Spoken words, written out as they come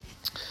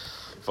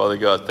Father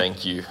God,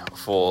 thank you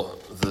for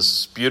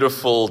this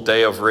beautiful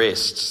day of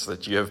rest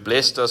that you have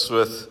blessed us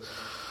with,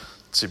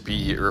 to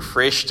be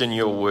refreshed in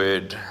your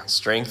word,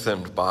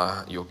 strengthened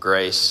by your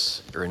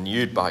grace,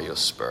 renewed by your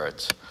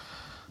spirit.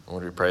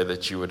 Lord, we pray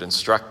that you would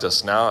instruct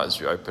us now as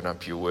we open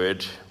up your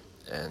word,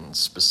 and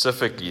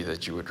specifically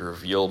that you would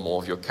reveal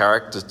more of your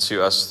character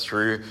to us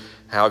through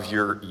how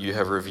you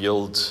have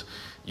revealed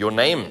your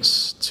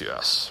names to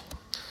us.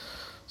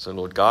 So,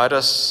 Lord, guide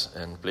us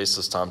and bless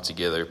this time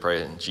together, we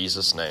pray in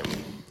Jesus' name.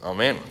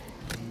 Amen.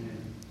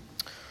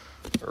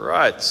 All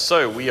right,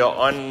 so we are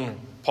on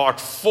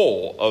part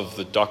 4 of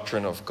the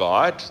Doctrine of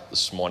God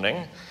this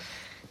morning,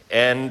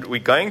 and we're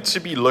going to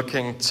be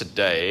looking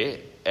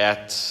today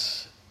at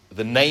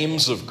the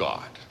names of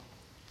God.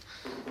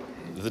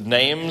 The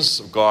names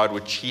of God,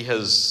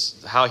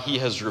 how he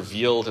has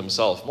revealed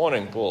himself.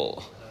 Morning,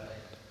 Paul.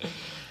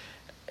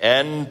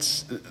 And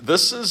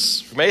this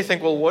is, you may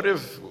think, well, what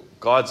if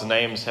God's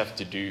names have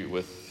to do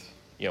with,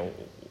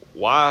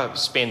 why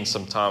spend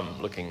some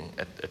time looking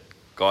at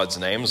God's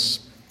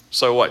names?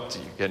 So what?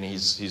 And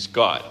he's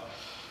God.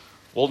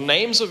 Well,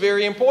 names are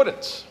very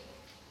important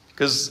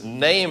because the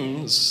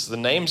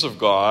names of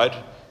God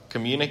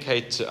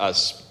communicate to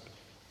us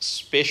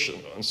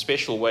in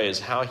special ways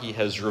how he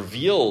has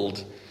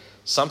revealed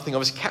something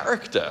of his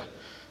character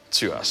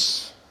to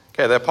us.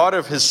 Okay, they're part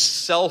of his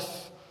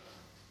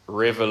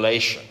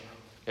self-revelation.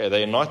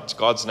 Okay,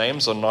 God's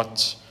names are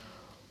not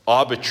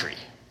arbitrary.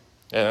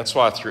 And that's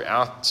why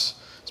throughout,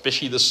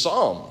 especially the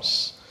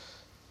Psalms,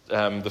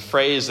 the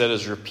phrase that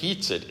is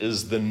repeated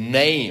is the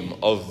name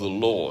of the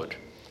Lord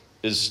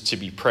is to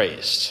be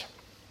praised.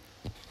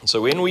 And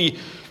so when we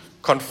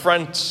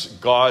confront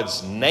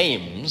God's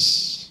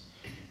names,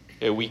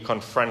 we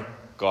confront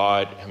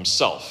God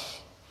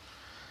himself.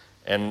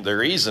 And the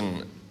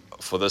reason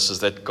for this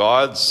is that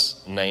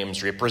God's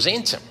names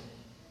represent him.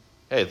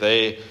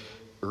 They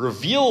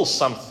reveal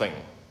something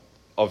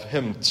of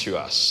him to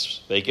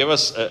us. They give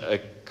us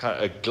a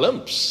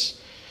glimpse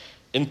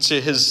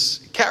into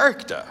his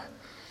character.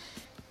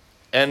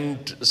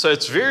 And so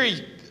it's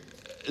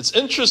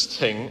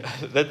interesting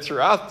that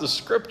throughout the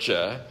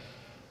scripture,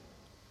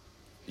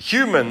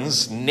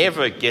 humans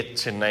never get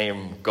to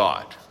name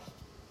God.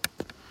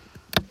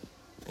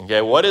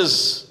 Okay,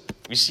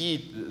 we see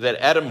that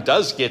Adam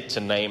does get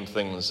to name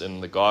things in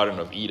the Garden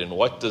of Eden.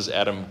 What does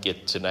Adam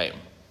get to name?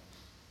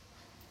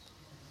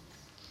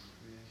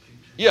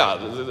 Yeah,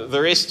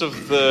 the rest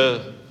of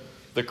the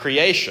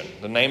creation,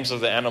 the names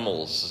of the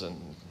animals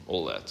and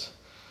all that.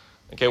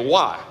 Okay,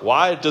 why?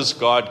 Why does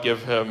God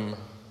give him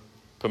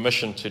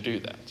permission to do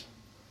that?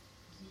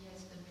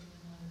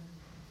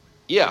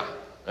 Yeah,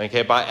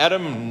 okay, by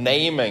Adam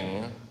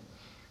naming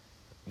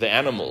the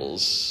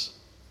animals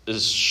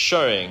is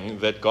showing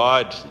that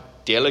God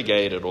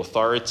delegated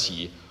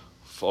authority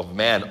of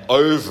man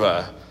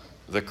over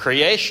the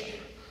creation.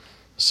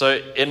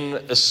 So in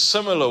a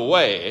similar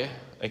way,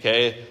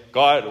 okay,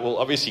 God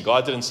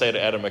didn't say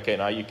to Adam, okay,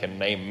 now you can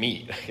name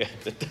me.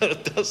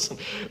 It doesn't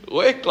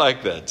work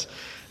like that.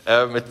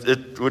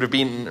 It would have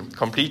been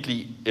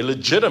completely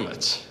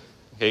illegitimate.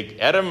 Okay,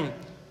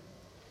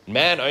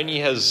 man only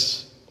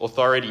has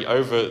authority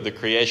over the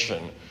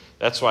creation.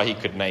 That's why he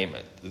could name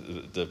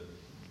it, the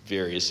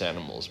various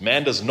animals.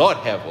 Man does not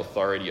have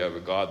authority over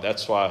God.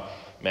 That's why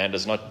man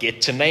does not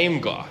get to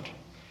name God.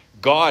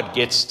 God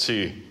gets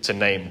to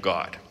name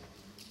God.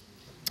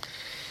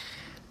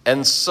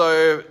 And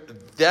so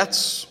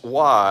that's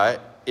why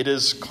it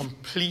is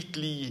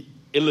completely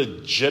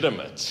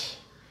illegitimate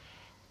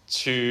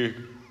to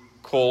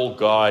call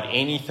God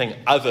anything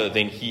other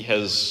than he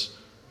has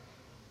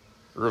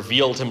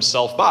revealed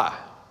himself by.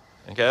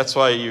 Okay, that's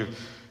why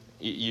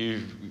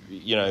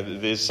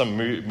there's some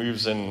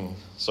moves in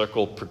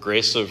so-called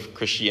progressive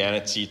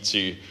Christianity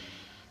to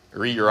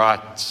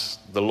rewrite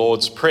the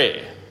Lord's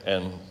Prayer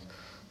and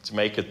to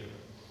make it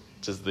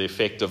to the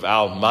effect of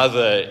our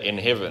Mother in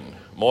heaven.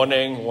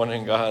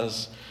 Morning,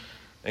 guys.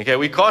 Okay,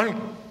 we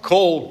can't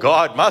call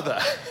God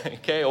Mother,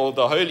 okay, or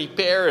the Holy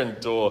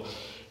Parent, or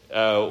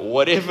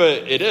whatever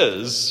it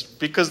is,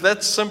 because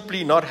that's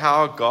simply not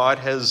how God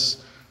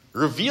has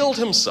revealed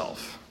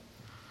himself.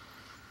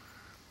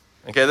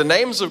 Okay, the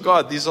names of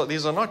God, these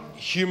are not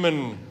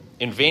human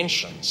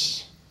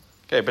inventions,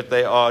 okay, but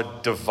they are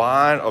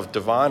of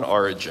divine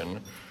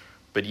origin,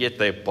 but yet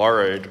they're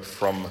borrowed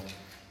from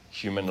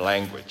human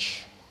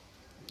language.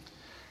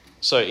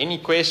 So, any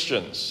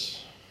questions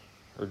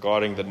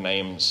regarding the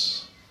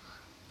names,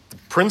 the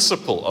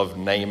principle of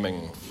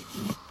naming,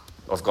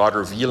 of God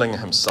revealing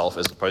himself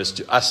as opposed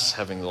to us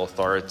having the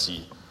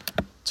authority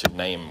to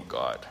name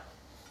God?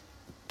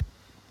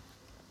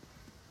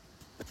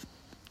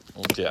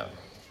 Okay,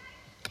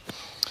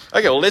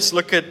 well, let's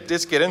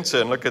get into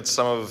it and look at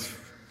some of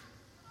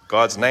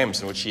God's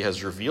names in which he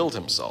has revealed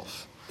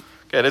himself.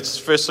 Okay, let's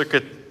first look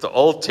at the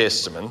Old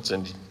Testament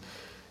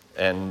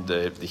and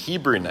the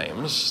Hebrew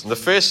names. The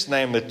first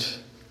name that is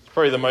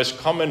probably the most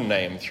common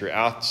name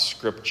throughout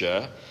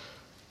Scripture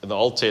in the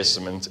Old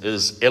Testament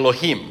is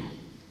Elohim,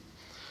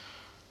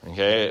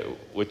 okay,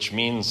 which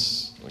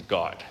means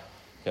God.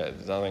 Okay,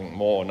 there's nothing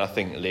more,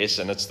 nothing less,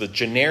 and it's the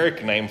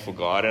generic name for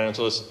God. And it's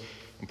also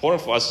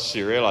important for us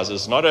to realize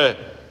it's not a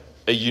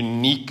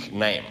unique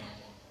name,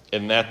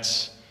 in that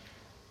the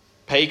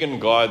pagan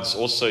gods are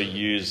also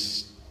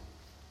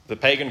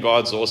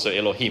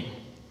Elohim.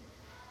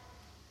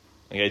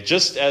 Okay,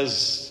 just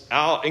as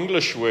our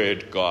English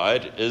word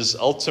God is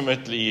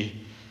ultimately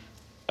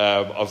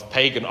of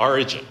pagan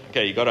origin.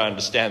 Okay, you've got to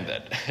understand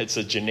that. It's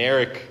a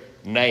generic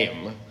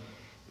name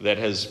that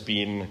has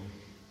been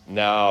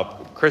now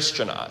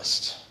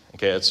Christianized.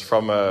 Okay, it's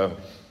from I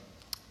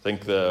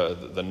think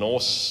the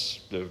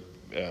Norse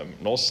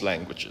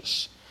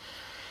languages.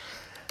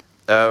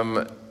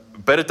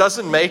 But it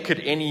doesn't make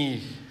it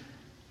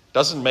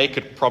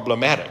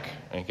problematic.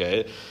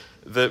 Okay,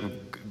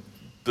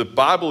 the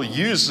Bible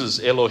uses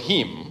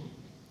Elohim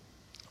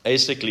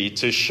basically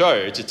to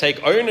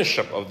take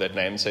ownership of that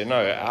name and say,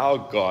 no, our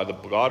God, the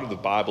God of the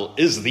Bible,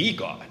 is the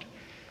God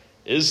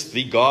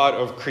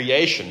of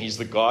creation. He's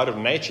the God of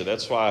nature.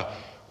 That's why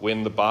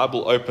when the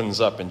Bible opens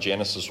up in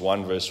Genesis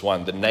 1 verse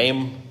 1, the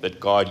name that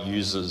God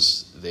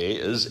uses there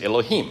is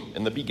Elohim.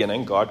 In the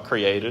beginning, God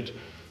created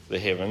the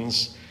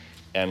heavens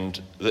and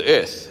the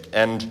earth.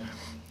 And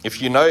if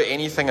you know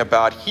anything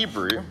about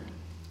Hebrew,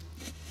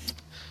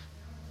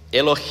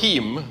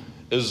 Elohim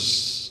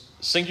is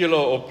singular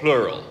or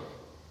plural.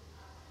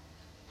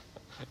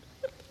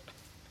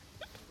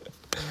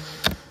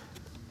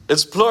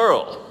 It's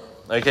plural.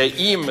 Okay,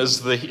 im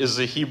is the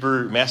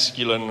Hebrew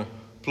masculine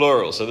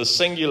plural. So the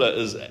singular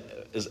is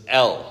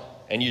El.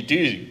 And you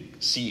do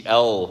see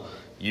El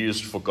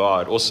used for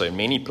God also in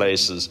many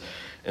places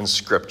in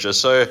Scripture.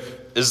 So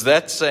is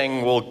that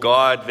saying, well,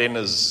 God then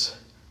it's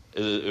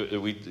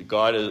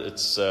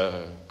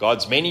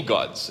God's many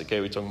gods?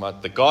 Okay, we're talking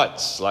about the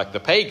gods, like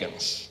the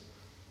pagans.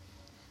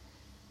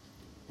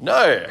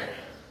 No.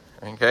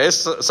 Okay,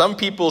 so some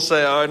people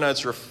say, oh no,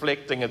 it's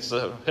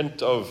a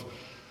hint of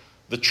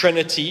the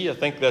Trinity. I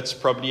think that's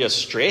probably a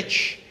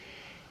stretch.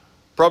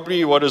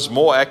 Probably what is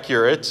more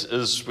accurate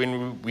is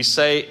when we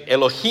say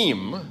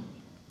Elohim,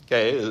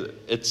 okay,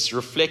 it's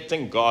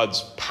reflecting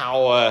God's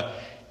power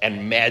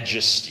and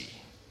majesty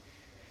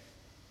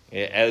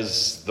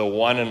as the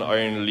one and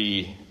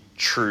only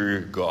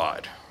true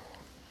God.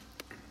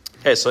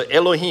 Okay, so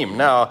Elohim.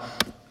 Now,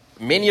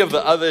 many of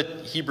the other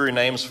Hebrew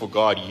names for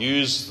God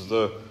use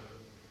the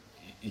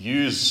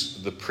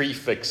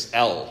prefix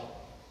El.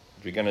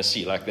 We're going to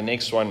see, like the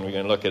next one we're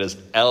going to look at is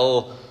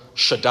El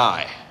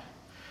Shaddai,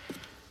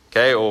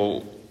 okay,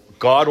 or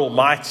God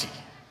Almighty.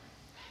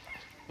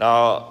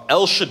 Now,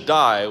 El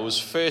Shaddai was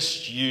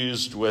first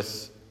used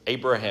with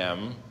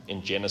Abraham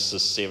in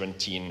Genesis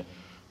 17,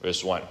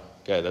 verse 1.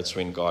 Okay, that's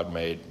when God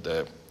made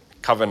the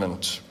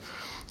covenant,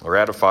 or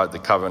ratified the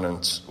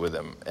covenant with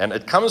him. And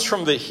it comes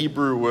from the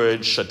Hebrew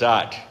word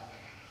Shaddad,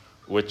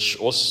 which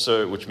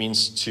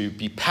means to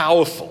be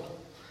powerful.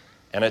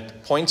 And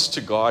it points to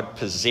God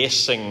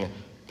possessing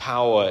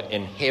power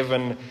in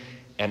heaven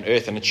and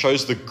earth. And it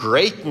shows the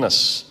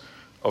greatness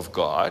of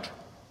God.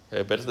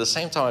 But at the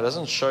same time, it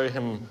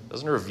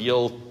doesn't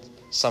reveal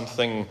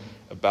something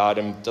about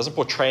him, doesn't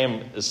portray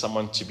him as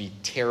someone to be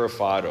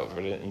terrified of.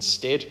 But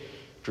instead, it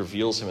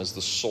reveals him as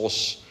the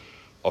source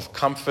of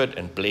comfort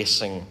and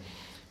blessing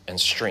and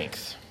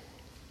strength.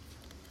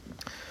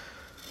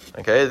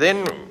 Okay,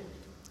 then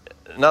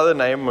another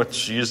name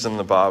which is used in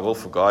the Bible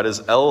for God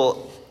is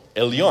El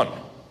Elyon,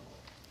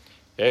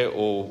 okay,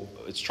 or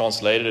it's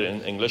translated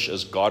in English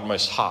as God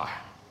Most High.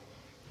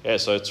 Okay,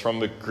 so it's from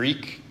the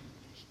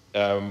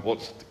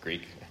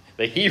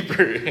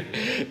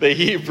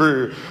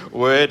Hebrew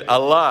word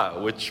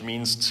Allah, which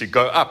means to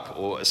go up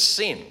or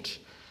ascend.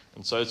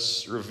 And so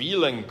it's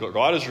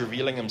God is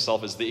revealing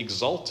himself as the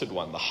exalted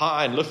one, the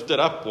high and lifted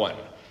up one.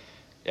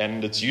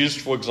 And it's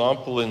used, for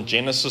example, in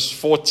Genesis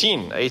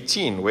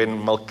 14:18,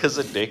 when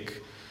Melchizedek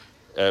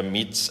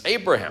meets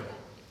Abraham.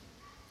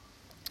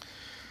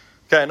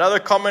 Okay, another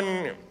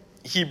common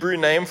Hebrew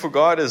name for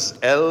God is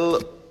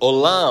El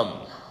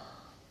Olam.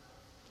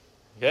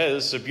 Okay,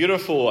 this is a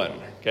beautiful one.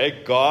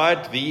 Okay,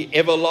 God the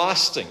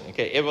everlasting.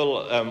 Okay,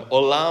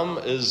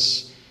 Olam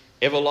is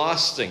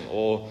everlasting,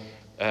 or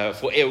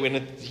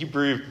when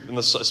Hebrew,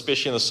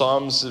 especially in the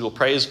Psalms, it will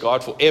praise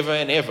God forever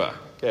and ever.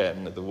 Okay,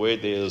 and the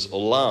word there is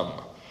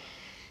Olam.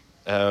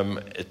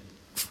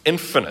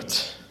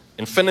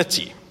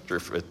 Infinity,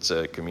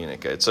 it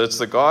communicates. So it's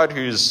the God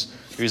who's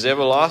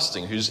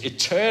everlasting, who's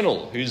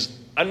eternal, who's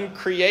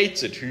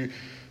uncreated, who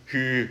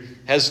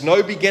has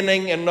no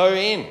beginning and no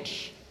end.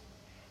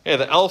 Yeah,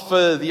 the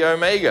Alpha, the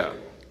Omega.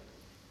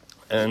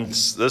 And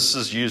this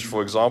is used,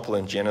 for example,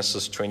 in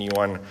Genesis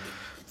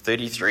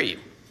 21:33.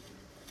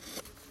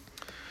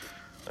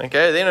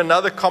 Okay, then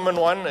another common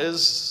one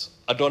is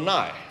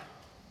Adonai.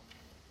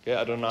 Okay,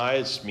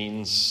 Adonai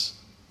means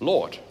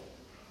Lord.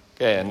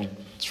 Okay, and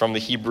it's from the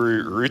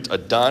Hebrew root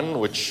Adon,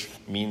 which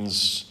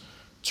means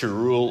to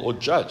rule or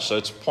judge. So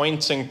it's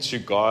pointing to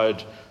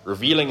God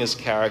revealing his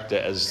character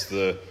as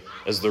the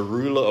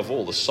ruler of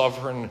all, the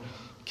sovereign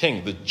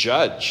king, the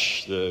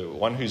judge, the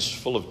one who's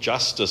full of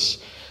justice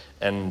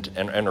and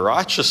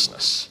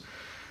righteousness.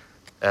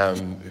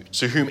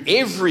 to whom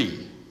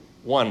every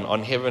one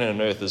on heaven and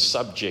earth is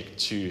subject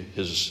to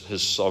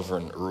his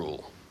sovereign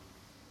rule.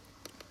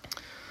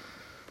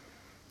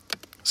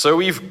 So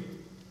we've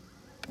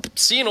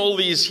seen all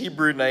these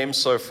Hebrew names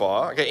so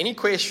far. Okay, any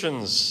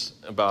questions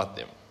about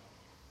them?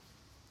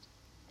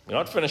 We're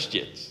not finished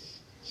yet.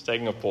 Just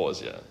taking a pause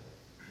here.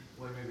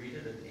 When we read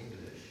it in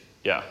English,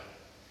 Yeah.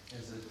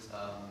 is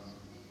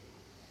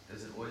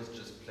it always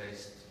just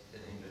placed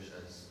in English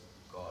as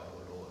God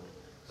or Lord?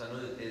 Because I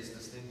know that there's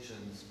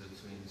distinctions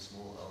between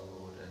small L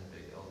Lord and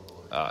big L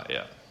Lord.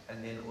 Yeah.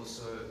 And then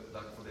also,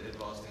 like for the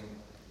everlasting,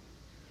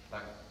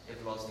 like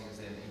everlasting is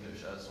there in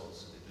English as well.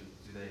 So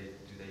do they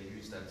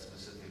use that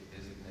specific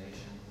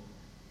designation,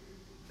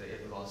 the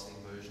everlasting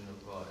version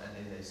of God, and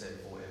then they say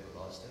for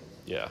everlasting?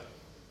 Yeah.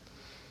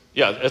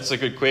 Yeah, that's a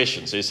good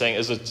question. So you're saying,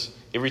 is it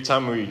every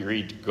time we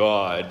read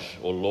God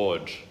or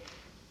Lord,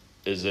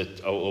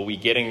 are we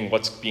getting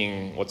what's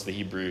the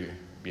Hebrew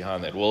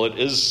behind that? Well, it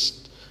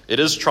is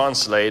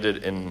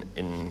translated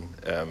in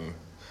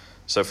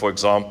so for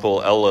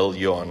example, El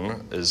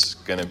Elyon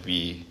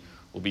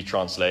will be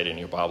translated in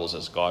your Bibles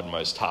as God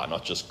Most High,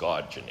 not just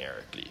God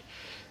generically.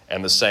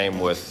 And the same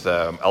with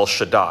El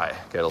Shaddai.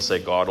 Okay, it'll say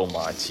God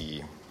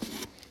Almighty,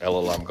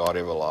 El Olam, God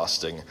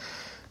Everlasting.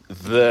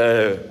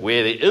 Where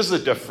there is a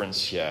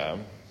difference here,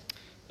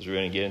 as we're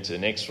going to get into the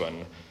next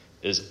one,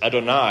 is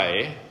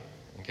Adonai,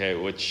 okay,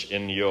 which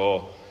in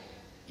your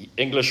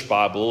English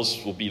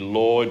Bibles will be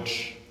Lord,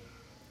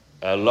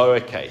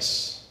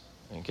 lowercase.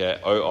 Okay,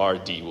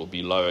 O-R-D will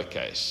be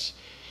lowercase.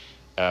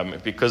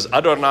 Because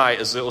Adonai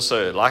is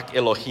also, like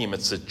Elohim,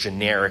 it's a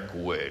generic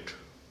word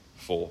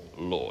for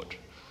Lord.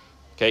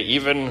 Okay,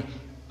 even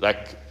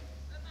like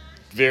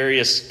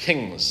various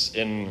kings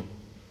in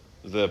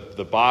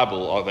the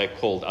Bible, they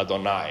called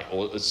Adonai,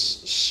 or it's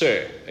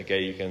Sir.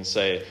 Okay, you can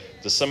say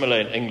the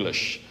similar in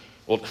English.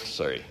 Well,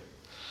 sorry,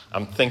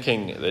 I'm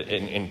thinking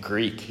in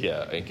Greek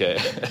here. Okay,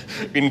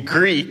 in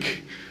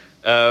Greek,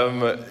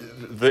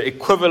 the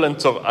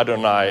equivalent of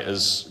Adonai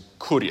is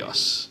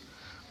Kurios,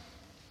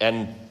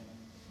 and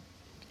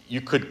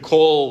you could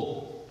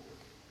call,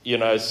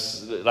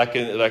 like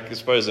I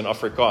suppose in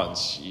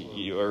Afrikaans,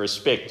 you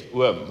respect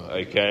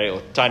okay,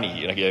 or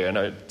Tani.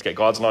 Okay,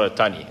 God's not a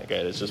Tani.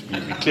 Okay, let's just be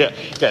clear.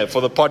 Okay,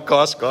 for the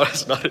podcast, God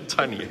is not a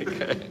Tani.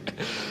 Okay,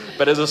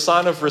 but as a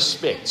sign of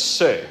respect,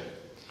 Sir.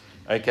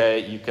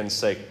 Okay, you can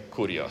say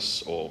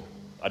Kurios or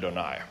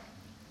Adonai.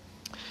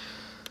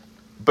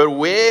 But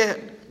where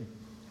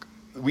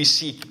we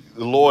see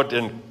the Lord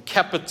in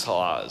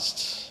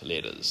capitalized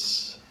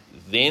letters,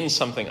 then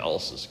something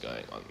else is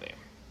going on there.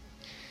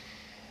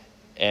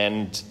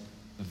 And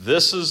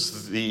this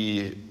is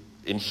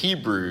in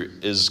Hebrew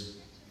is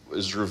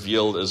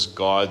revealed as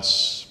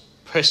God's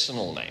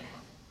personal name.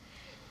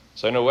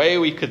 So in a way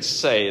we could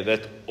say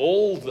that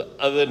all the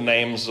other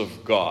names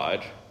of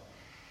God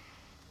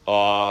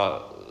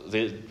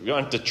we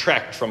don't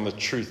detract from the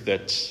truth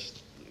that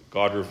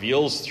God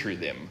reveals through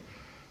them,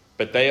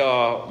 but they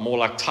are more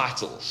like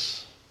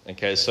titles.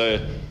 Okay, so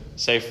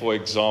say for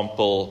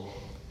example,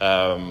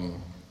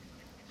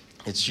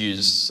 let's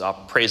use our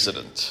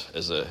president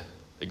as an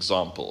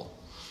example.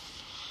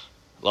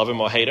 Love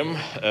him or hate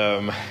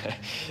him.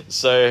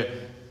 So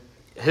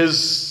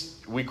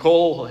we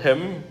call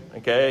him,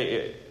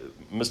 okay,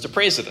 Mr.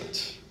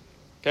 President.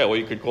 Okay, or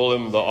you could call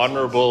him the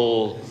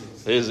Honorable,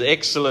 His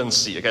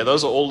Excellency. Okay,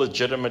 those are all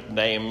legitimate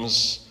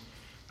names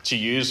to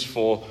use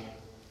for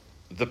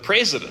the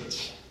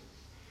president.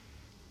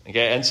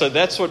 Okay, and so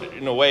that's what,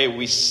 in a way,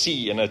 we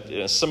see in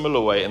a similar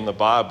way in the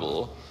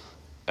Bible,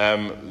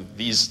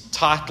 these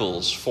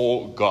titles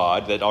for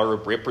God that are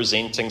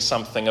representing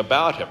something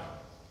about him.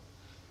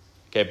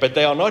 Okay, but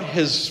they are not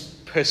his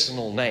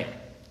personal name.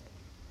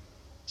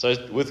 So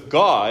with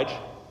God,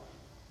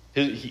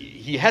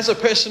 he has a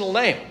personal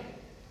name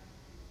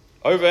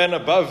over and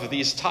above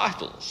these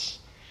titles.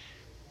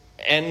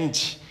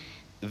 And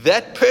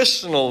that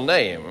personal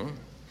name,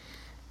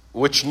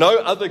 which no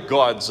other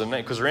gods are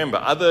named, because remember,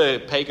 other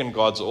pagan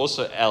gods are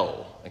also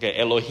El, okay,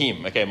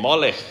 Elohim, okay,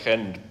 Molech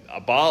and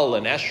Baal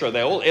and Asherah,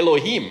 they're all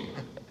Elohim,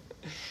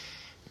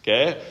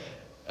 okay,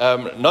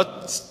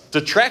 not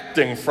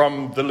detracting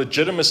from the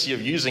legitimacy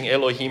of using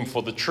Elohim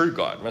for the true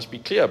God. Must be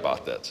clear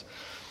about that.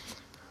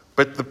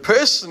 But the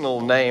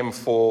personal name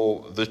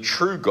for the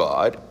true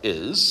God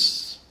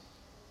is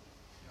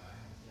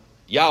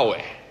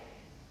Yahweh,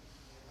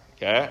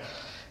 okay.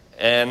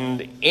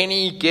 And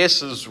any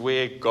guesses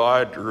where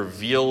God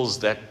reveals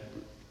that,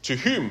 to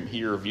whom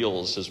he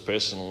reveals his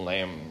personal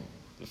name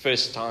the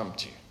first time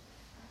to?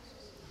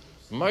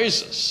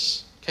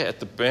 Moses, okay,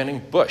 at the burning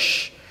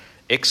bush,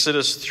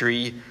 Exodus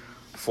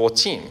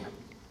 3:14.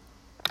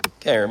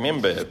 Okay,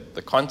 remember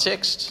the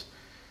context.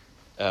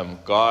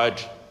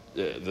 God,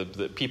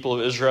 the people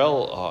of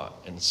Israel are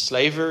in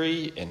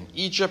slavery in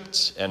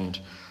Egypt, and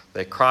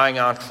they're crying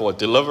out for a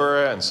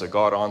deliverer, and so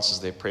God answers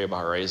their prayer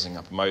by raising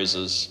up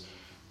Moses.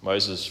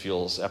 Moses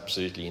feels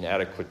absolutely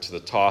inadequate to the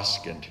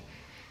task, and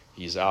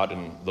he's out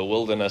in the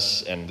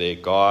wilderness, and there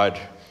God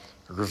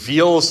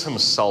reveals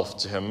himself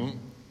to him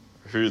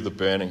through the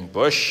burning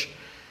bush.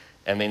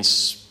 and then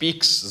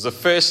speaks the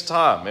first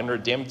time in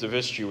redemptive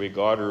history where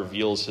God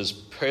reveals his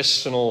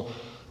personal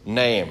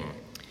name,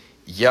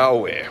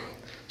 Yahweh.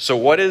 So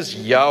what does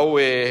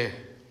Yahweh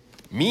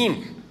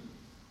mean?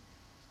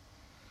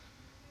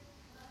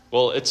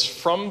 Well, it's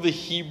from the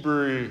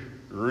Hebrew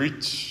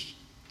root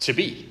to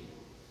be.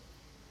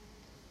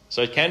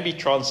 So it can be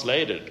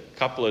translated a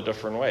couple of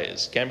different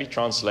ways. It can be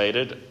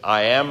translated,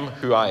 I am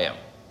who I am.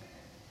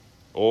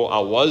 Or I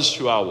was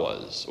who I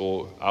was.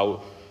 Or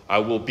I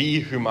will be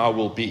whom I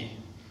will be.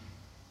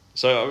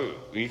 So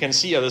you can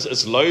see how this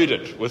is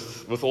loaded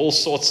with all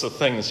sorts of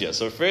things here.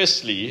 So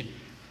firstly,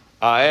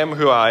 I am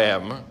who I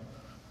am.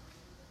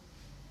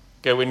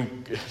 Okay,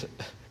 when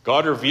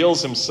God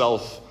reveals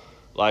himself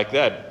like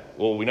that,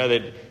 well, we know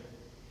that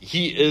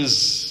he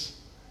is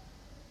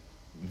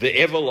the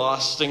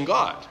everlasting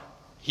God.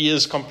 He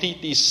is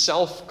completely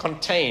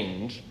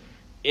self-contained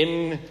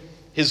in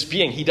his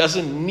being. He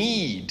doesn't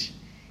need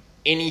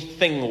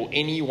anything or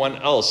anyone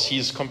else.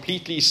 He's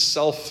completely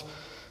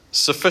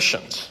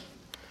self-sufficient.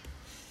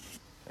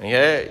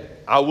 Okay?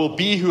 I will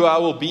be who I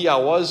will be. I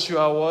was who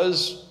I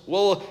was.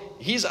 Well,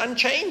 he's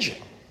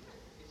unchanging.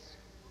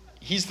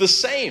 He's the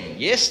same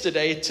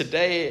yesterday,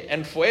 today,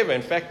 and forever.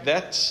 In fact,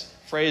 that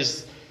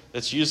phrase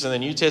that's used in the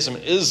New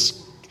Testament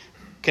is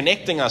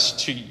connecting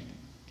us to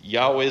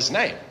Yahweh's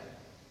name.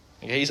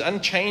 Okay? He's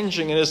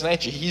unchanging in his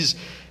nature. He's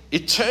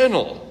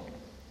eternal.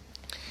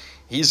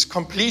 He's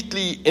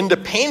completely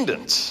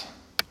independent.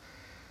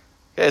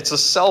 Okay? It's a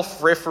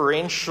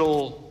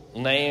self-referential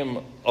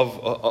name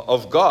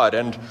of God.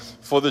 And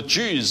for the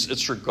Jews,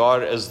 it's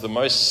regarded as the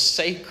most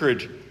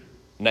sacred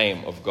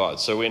name of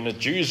God. So when the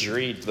Jews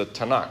read the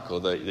Tanakh,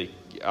 or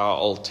our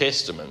Old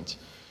Testament,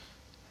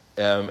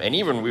 and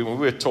even when we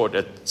were taught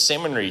at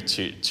seminary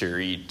to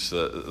read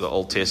the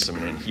Old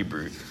Testament in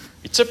Hebrew,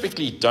 we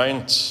typically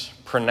don't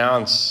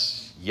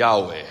pronounce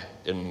Yahweh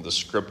in the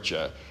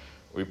scripture.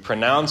 We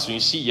pronounce, when you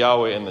see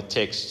Yahweh in the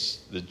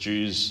text, the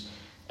Jews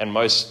and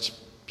most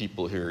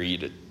people who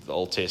read it, the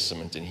Old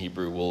Testament in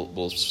Hebrew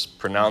will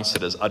pronounce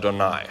it as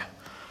Adonai,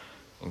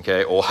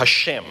 okay, or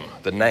Hashem,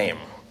 the name,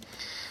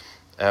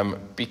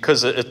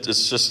 because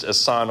it's just a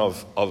sign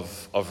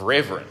of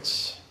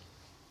reverence.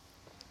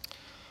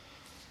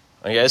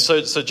 Okay,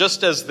 so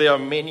just as there are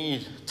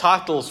many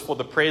titles for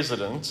the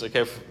president,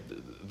 okay,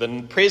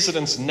 the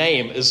president's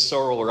name is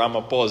Cyril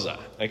Ramaphosa.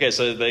 Okay,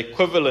 so the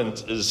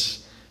equivalent is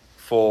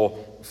for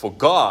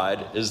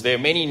God, is there are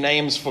many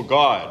names for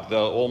God, the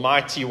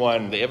Almighty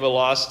One, the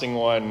Everlasting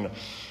One,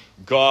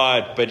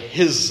 God, but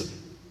his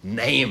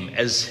name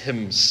as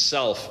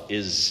himself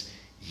is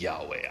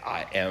Yahweh.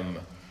 I am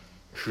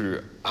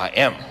who I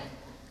am.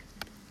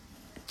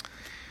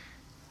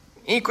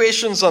 Any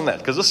questions on that?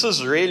 Because this is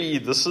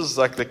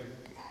the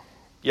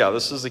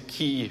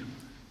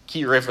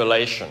key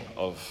revelation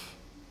of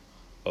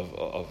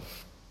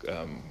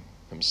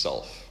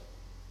himself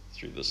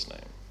through this name.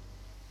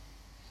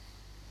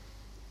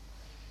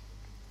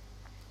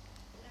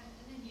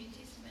 In the New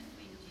Testament,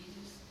 when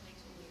Jesus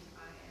makes all these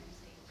I am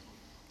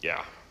statements, Yeah.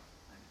 like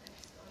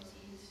that's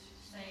obviously he's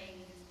saying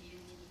his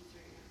deity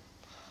through.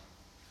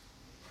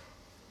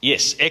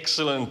 Yes,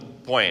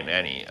 excellent point,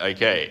 Annie.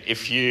 Okay,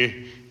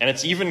 and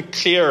it's even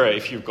clearer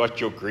if you've got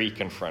your Greek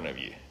in front of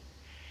you.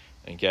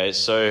 Okay,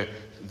 so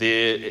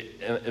the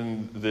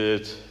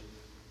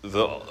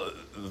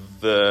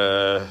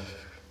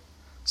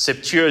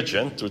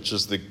Septuagint, which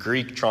is the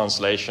Greek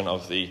translation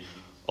of the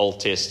Old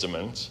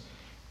Testament,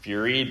 if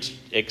you read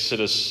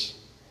Exodus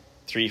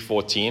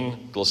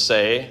 3:14, it'll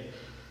say,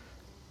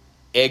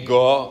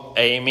 Ego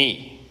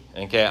eimi.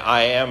 Okay,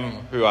 I am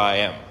who I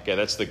am. Okay,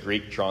 that's the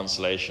Greek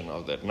translation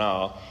of that.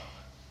 Now,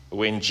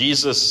 when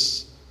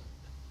Jesus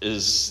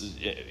is,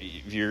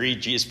 if you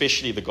read,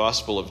 especially the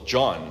Gospel of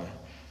John,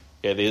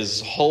 okay,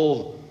 there's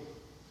whole,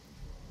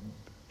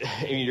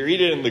 if you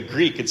read it in the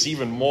Greek, it's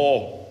even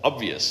more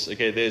obvious.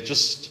 Okay, there are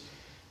just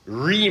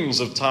reams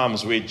of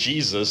times where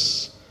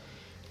Jesus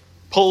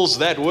pulls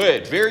that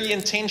word very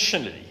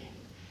intentionally,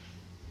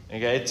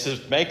 okay, to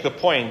make the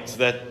point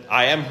that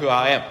I am who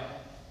I am.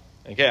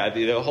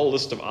 Okay, the whole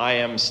list of I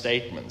am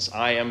statements.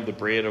 I am the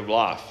bread of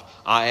life.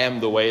 I am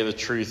the way, the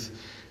truth,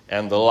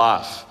 and the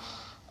life.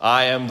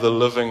 I am the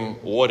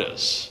living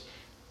waters.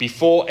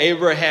 Before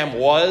Abraham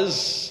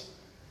was,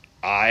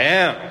 I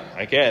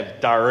am. Okay,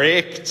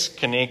 direct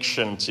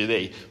connection to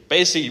thee.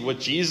 Basically, what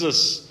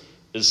Jesus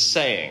is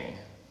saying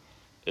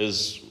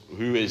is,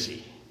 who is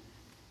he?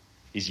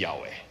 He's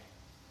Yahweh.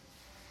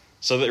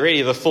 So that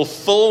really the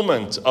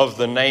fulfillment of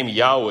the name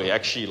Yahweh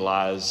actually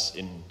lies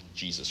in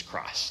Jesus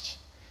Christ.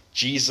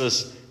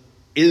 Jesus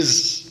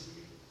is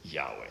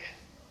Yahweh.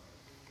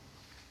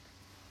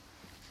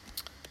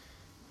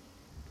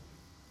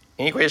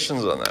 Any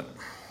questions on that?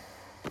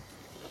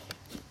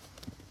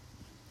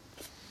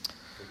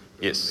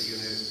 Yes. Are you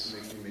going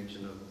to make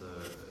mention of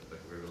the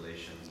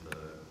revelation, the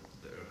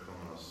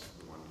Erchomenos,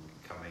 the one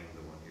coming,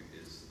 the one who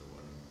is the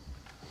one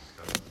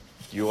coming?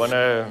 Do you want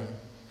to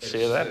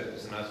share that?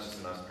 It's just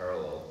a nice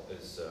parallel.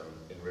 It's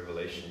in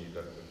Revelation, you've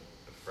got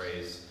the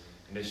phrase,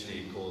 initially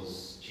it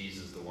calls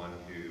Jesus the one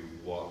who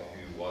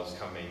was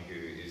coming, who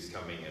is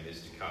coming, and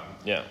is to come.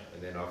 Yeah.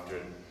 And then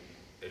after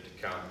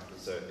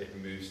so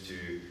it moves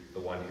to the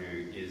one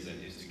who is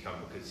and is to come,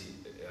 because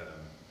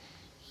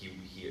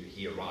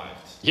he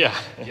arrived. Yeah.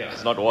 Yeah.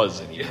 It's not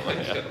was anymore.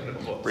 Yeah.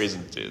 Yeah.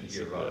 Present tense.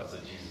 He arrived. Yeah. So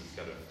Jesus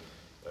kind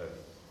of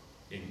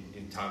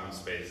in time and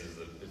space is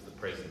the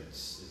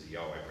presence, is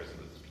Yahweh present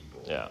with his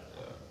people. Yeah.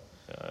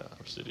 Yeah,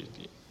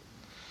 absolutely.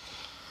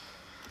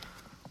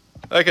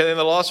 Okay, then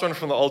the last one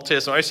from the Old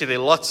Testament. Obviously, there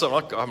are lots.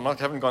 I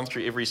haven't gone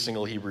through every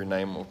single Hebrew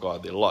name of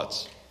God. There are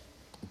lots.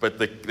 But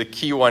the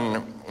key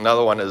one,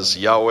 another one, is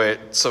Yahweh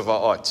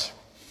Tzavaot,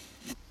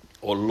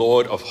 or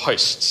Lord of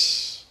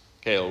Hosts.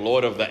 Okay, or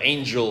Lord of the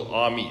Angel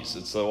Armies.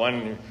 It's the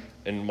one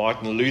in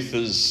Martin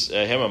Luther's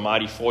hymn, "A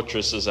Mighty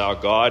Fortress is Our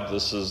God."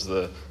 This is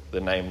the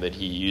name that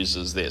he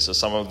uses there. So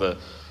some of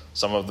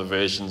the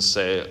versions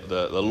say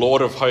the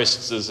Lord of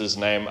Hosts is his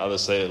name.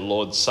 Others say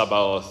Lord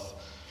Sabaoth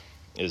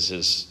is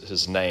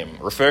his name,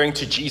 referring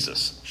to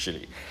Jesus,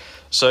 actually.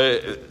 So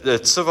the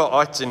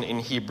Tzavaot in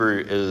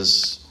Hebrew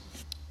is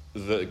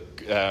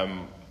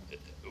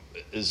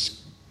is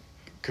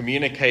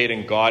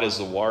communicating God as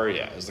the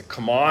warrior, as the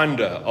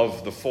commander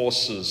of the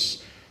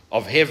forces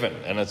of heaven.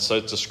 And it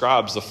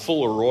describes the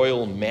full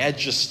royal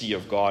majesty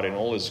of God in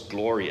all his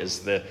glory as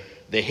the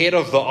head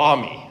of the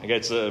army. Okay,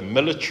 it's a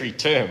military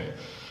term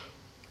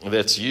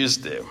that's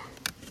used there.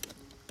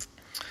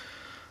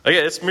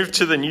 Okay, let's move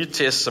to the New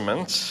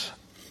Testament.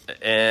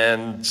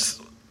 And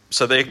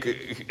so the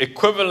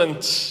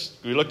equivalent,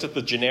 we looked at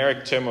the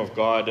generic term of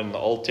God in the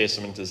Old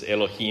Testament as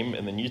Elohim.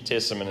 In the New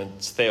Testament,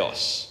 it's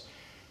Theos,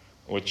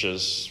 which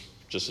is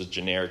just a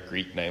generic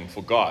Greek name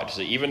for God.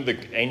 So even the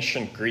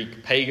ancient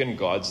Greek pagan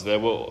gods, they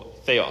were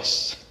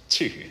Theos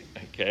too.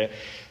 Okay,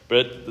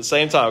 but at the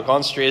same time, I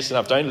can't stress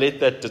enough, don't let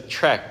that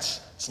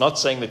detract. It's not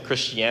saying that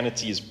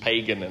Christianity is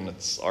pagan in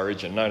its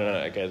origin. No.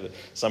 Okay,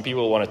 some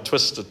people want to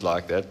twist it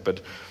like that,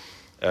 but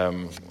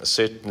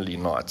certainly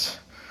not.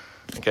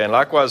 Okay, and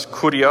likewise,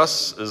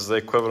 Kurios is the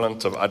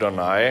equivalent of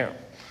Adonai.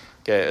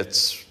 Okay,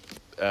 it's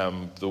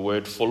the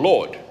word for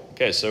Lord.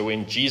 Okay, so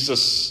when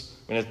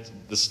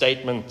the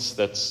statement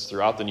that's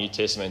throughout the New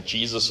Testament,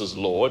 Jesus is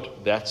Lord,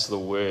 that's the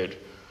word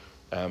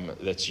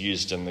that's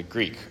used in the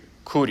Greek,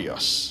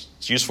 Kurios.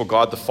 It's used for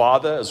God the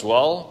Father as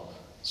well.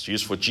 It's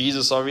used for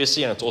Jesus,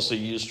 obviously, and it's also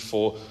used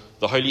for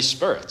the Holy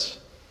Spirit.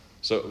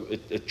 So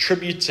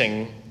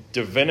attributing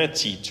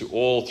divinity to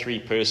all three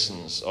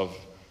persons of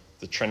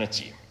the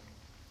Trinity.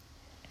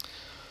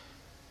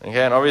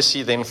 Okay, and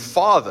obviously then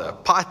Father,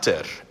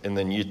 Pater, in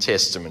the New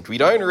Testament. We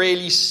don't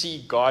really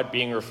see God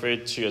being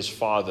referred to as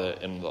Father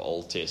in the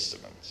Old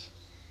Testament.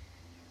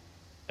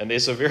 And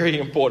there's a very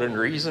important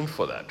reason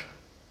for that.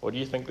 What do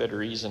you think that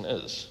reason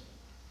is?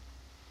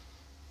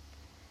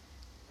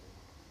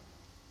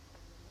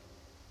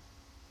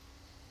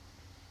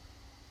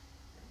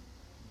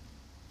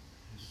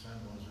 His Son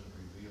wasn't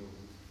revealed.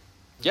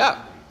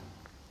 Yeah.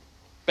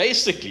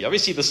 Basically,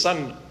 obviously the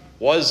Son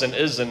was and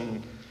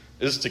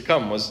is to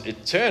come, was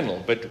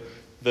eternal, but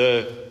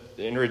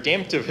in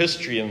redemptive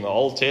history in the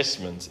Old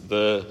Testament,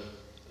 the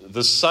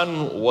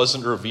Son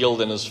wasn't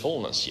revealed in his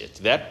fullness yet.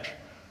 That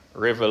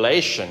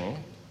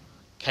revelation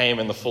came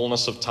in the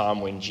fullness of time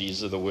when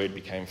Jesus, the Word,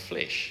 became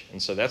flesh. And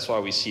so that's why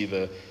we see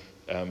the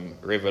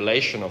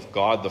revelation of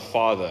God the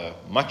Father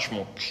much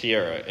more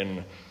clearer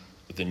in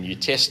the New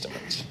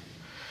Testament,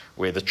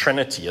 where the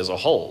Trinity as a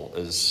whole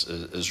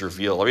is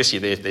revealed. Obviously,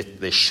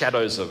 there's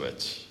shadows of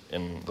it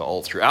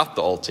throughout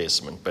the Old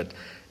Testament, but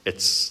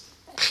it's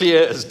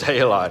clear as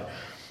daylight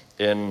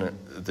in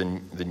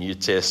the New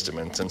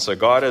Testament. And so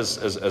God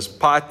as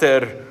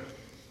Pater,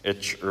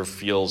 it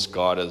reveals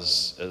God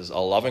as a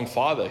loving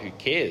Father who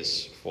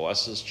cares for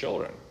us as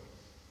children.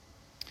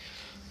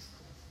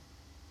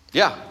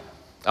 Yeah,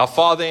 our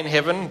Father in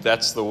heaven,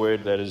 that's the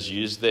word that is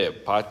used there,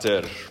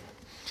 Pater,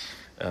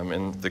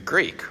 in the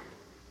Greek.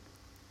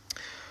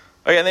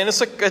 Okay, and then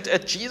it's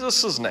at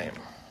Jesus' name.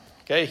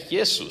 Okay,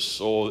 Jesus,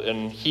 or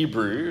in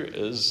Hebrew,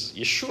 is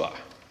Yeshua.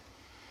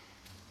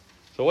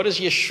 So what does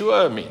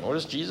Yeshua mean? What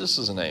does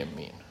Jesus' name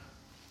mean?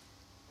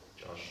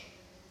 Josh.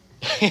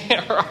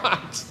 Yeah,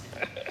 right.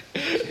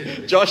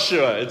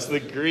 Joshua. It's the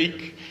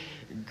Greek.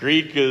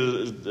 Greek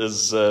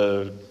is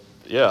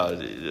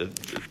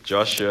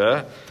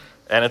Joshua.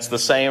 And it's the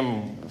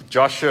same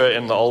Joshua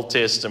in the Old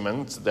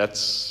Testament.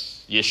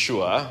 That's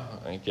Yeshua.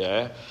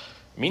 Okay.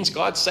 It means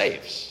God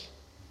saves.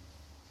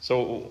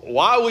 So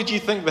why would you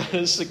think that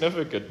is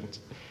significant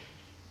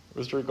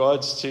with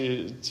regards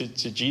to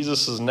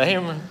Jesus'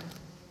 name?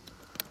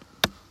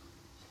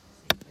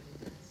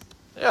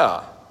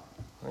 Yeah.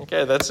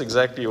 Okay, that's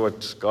exactly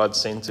what God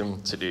sent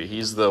him to do.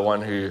 He's the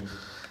one who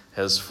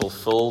has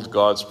fulfilled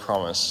God's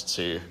promise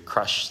to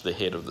crush the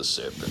head of the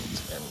serpent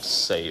and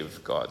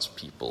save God's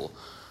people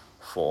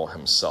for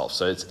himself.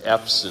 So it's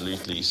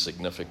absolutely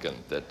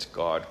significant that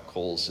God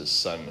calls his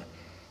Son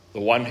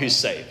the one who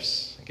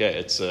saves. Okay,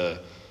 it's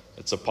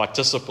a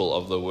participle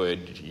of the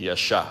word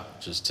Yasha,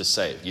 which is to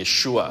save.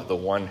 Yeshua, the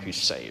one who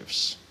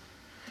saves.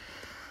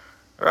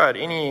 All right,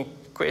 any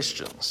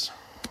questions?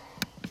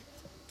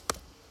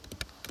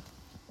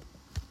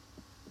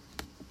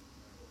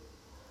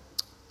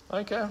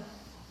 Okay.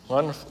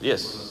 Wonderful.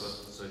 Yes.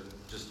 So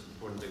just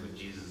important thing with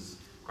Jesus,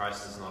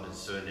 Christ is not his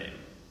surname.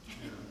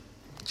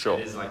 Sure.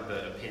 It is like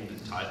the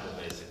appended title,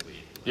 basically.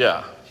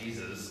 Yeah.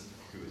 Jesus,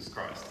 who is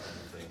Christ, kind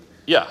of thing.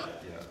 Yeah.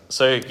 Yeah.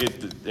 So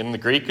in the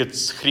Greek,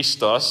 it's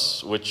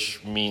Christos, which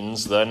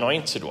means the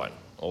anointed one,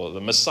 or the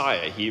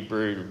Messiah.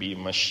 Hebrew would be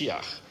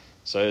Mashiach.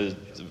 So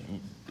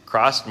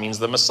Christ means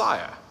the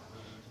Messiah.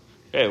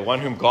 Okay, one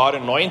whom God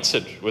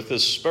anointed with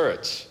his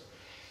Spirit.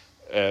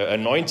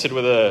 Anointed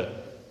with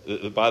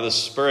by the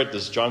Spirit,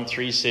 as John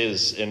 3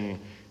 says, in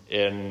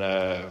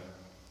a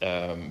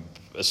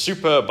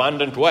super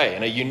abundant way,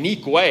 in a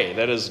unique way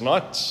that is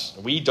not,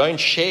 we don't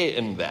share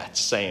in that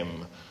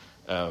same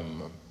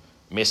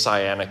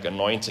messianic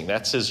anointing.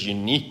 That's his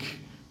unique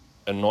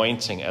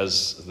anointing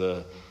as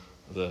the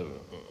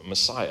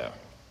Messiah.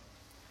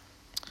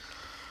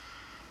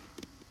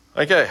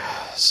 Okay,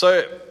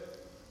 so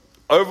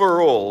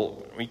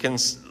overall,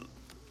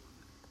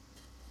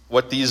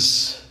 what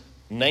these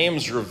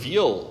names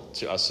reveal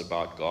to us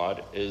about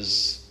God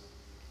is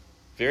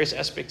various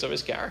aspects of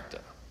his character.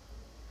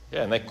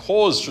 Yeah, and they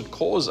should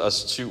cause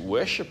us to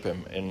worship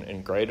him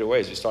in greater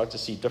ways. We start to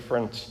see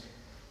different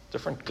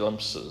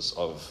glimpses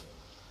of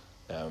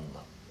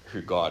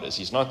who God is.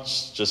 He's not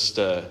just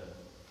a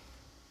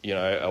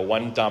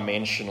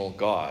one-dimensional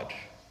God.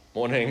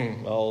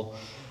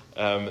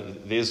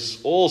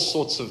 There's all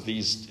sorts of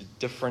these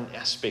different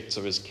aspects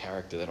of his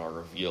character that are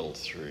revealed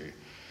through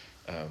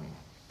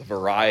the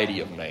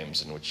variety of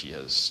names in which he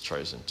has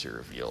chosen to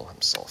reveal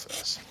himself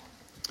as.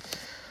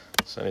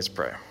 So let's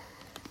pray.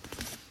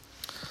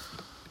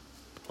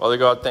 Father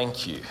God,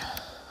 thank you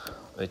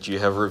that you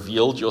have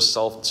revealed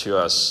yourself to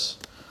us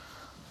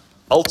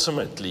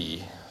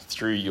ultimately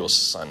through your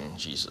Son,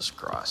 Jesus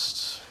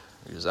Christ,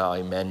 who is our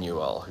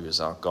Emmanuel, who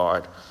is our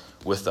God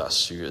with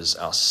us, who is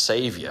our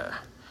Savior,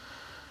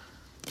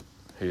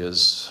 who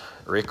has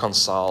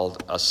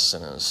reconciled us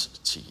sinners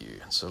to you.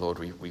 And so, Lord,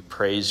 we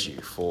praise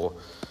you for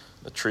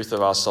the truth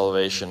of our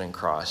salvation in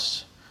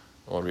Christ.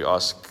 Lord, we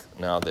ask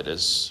now that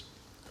as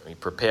we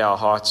prepare our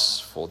hearts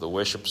for the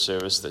worship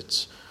service,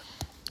 that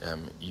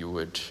you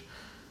would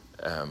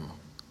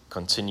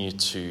continue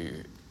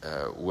to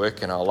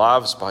work in our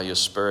lives by your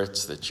Spirit,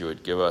 that you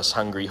would give us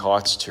hungry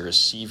hearts to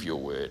receive your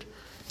word,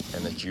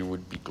 and that you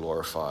would be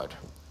glorified.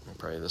 We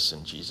pray this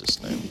in Jesus'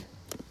 name.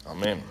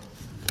 Amen.